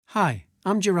Hi,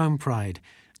 I'm Jerome Pride,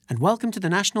 and welcome to the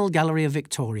National Gallery of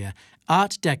Victoria,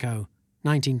 Art Deco,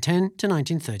 1910 to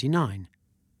 1939.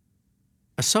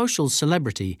 A social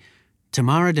celebrity,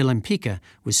 Tamara de Lempicka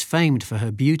was famed for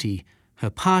her beauty, her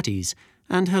parties,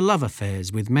 and her love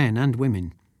affairs with men and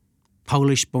women.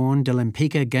 Polish-born de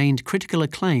Lempicka gained critical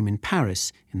acclaim in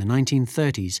Paris in the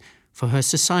 1930s for her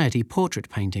society portrait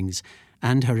paintings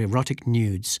and her erotic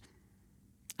nudes.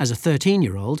 As a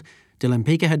 13-year-old, de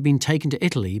Lempicka had been taken to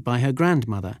Italy by her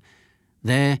grandmother.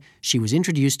 There, she was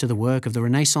introduced to the work of the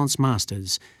Renaissance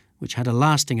masters, which had a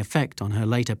lasting effect on her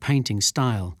later painting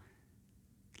style.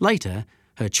 Later,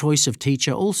 her choice of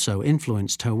teacher also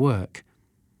influenced her work.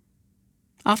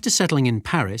 After settling in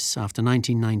Paris after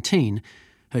 1919,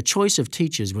 her choice of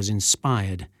teachers was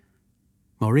inspired.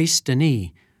 Maurice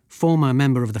Denis, former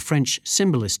member of the French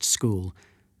Symbolist School,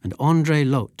 and André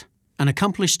Lotte, an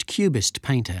accomplished Cubist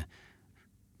painter.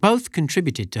 Both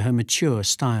contributed to her mature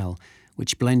style,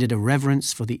 which blended a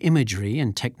reverence for the imagery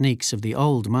and techniques of the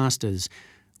old masters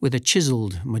with a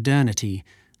chiselled modernity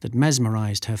that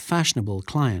mesmerized her fashionable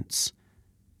clients.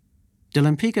 De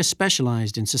Lempicka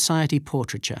specialized in society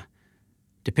portraiture,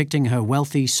 depicting her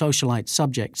wealthy socialite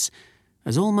subjects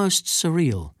as almost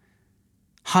surreal,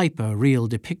 hyper-real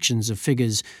depictions of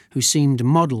figures who seemed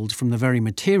modelled from the very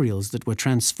materials that were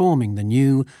transforming the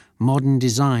new, modern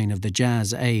design of the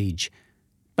Jazz age: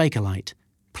 bakelite,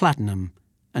 platinum,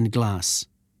 and glass.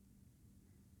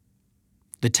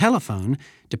 The telephone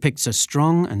depicts a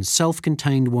strong and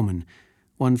self-contained woman,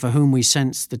 one for whom we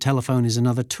sense the telephone is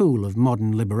another tool of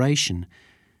modern liberation,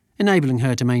 enabling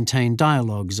her to maintain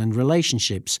dialogues and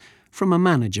relationships from a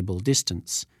manageable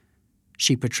distance.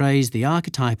 She portrays the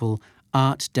archetypal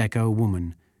Art Deco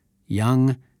woman,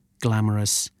 young,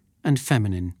 glamorous, and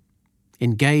feminine,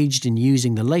 engaged in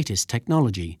using the latest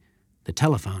technology, the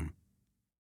telephone.